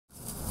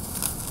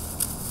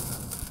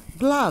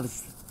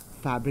gloves,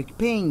 fabric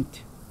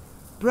paint,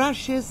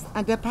 brushes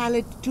and a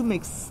palette to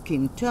mix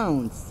skin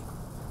tones,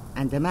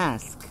 and a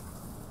mask.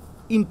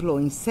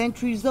 Employing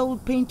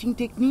centuries-old painting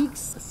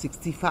techniques,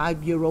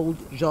 65-year-old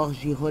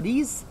Jorge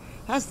Roriz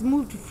has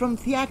moved from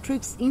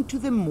theatrics into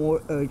the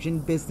more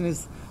urgent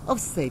business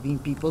of saving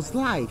people's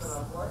lives.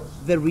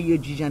 The Rio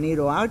de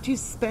Janeiro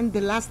artist spent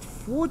the last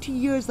 40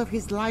 years of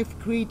his life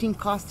creating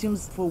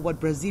costumes for what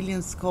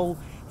Brazilians call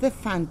the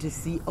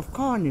fantasy of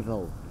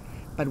Carnival.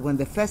 But when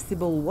the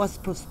festival was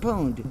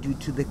postponed due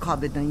to the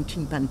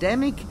COVID-19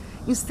 pandemic,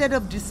 instead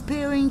of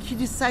despairing, he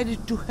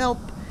decided to help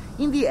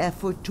in the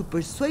effort to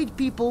persuade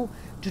people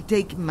to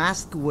take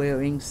mask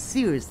wearing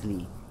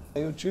seriously. I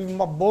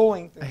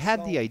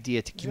had the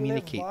idea to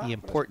communicate the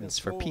importance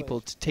for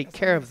people to take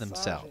care of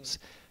themselves,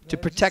 to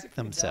protect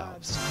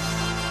themselves.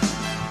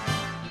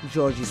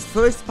 Jorge's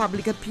first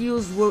public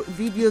appeals were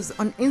videos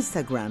on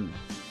Instagram.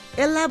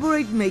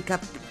 Elaborate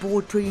makeup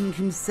portraying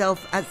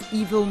himself as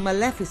evil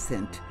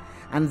Maleficent,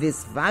 and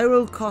this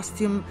viral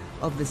costume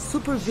of the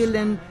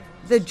supervillain,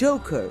 the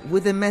Joker,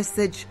 with the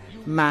message,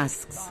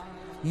 "Masks,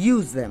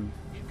 use them."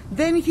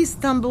 Then he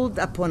stumbled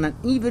upon an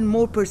even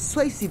more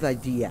persuasive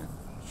idea: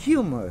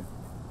 humor.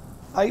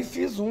 I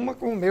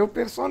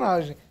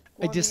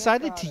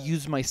decided to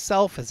use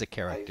myself as a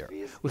character,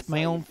 with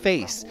my own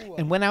face,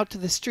 and went out to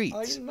the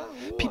streets.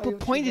 People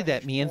pointed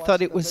at me and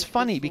thought it was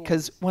funny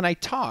because when I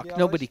talk,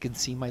 nobody can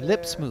see my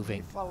lips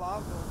moving.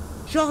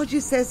 Jorge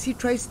says he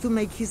tries to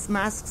make his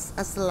masks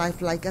as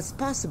lifelike as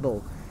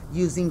possible,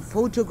 using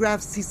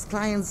photographs his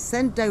clients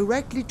send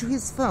directly to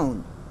his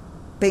phone.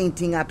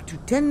 Painting up to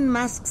 10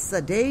 masks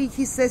a day,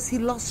 he says he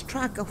lost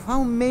track of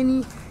how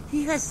many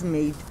he has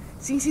made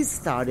since he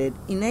started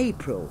in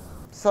April.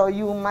 So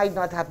you might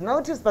not have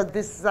noticed, but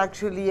this is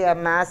actually a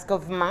mask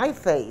of my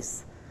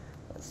face.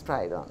 Let's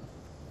try it on.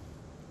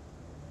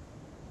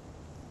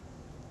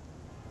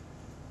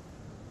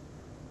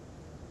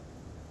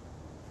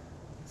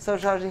 So,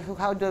 Jorge,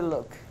 how do I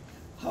look?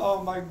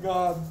 Oh my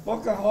God,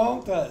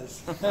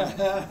 Pocahontas!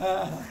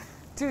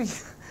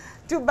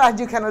 Too bad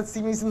you cannot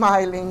see me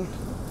smiling.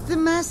 The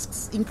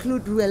masks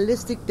include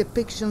realistic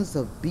depictions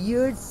of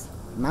beards,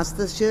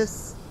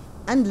 mustaches,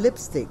 and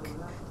lipstick,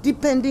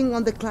 depending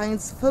on the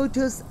client's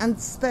photos and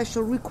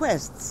special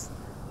requests.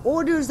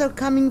 Orders are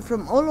coming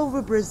from all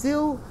over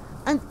Brazil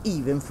and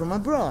even from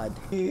abroad.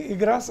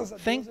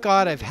 Thank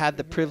God I've had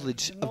the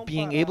privilege of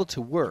being able to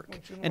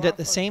work and at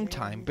the same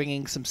time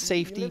bringing some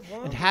safety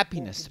and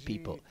happiness to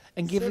people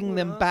and giving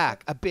them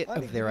back a bit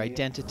of their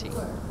identity.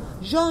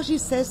 Jorge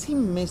says he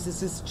misses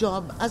his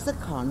job as a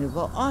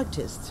carnival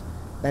artist,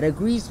 but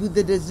agrees with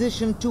the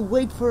decision to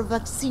wait for a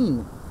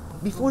vaccine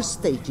before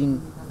staging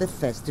the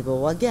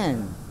festival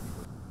again.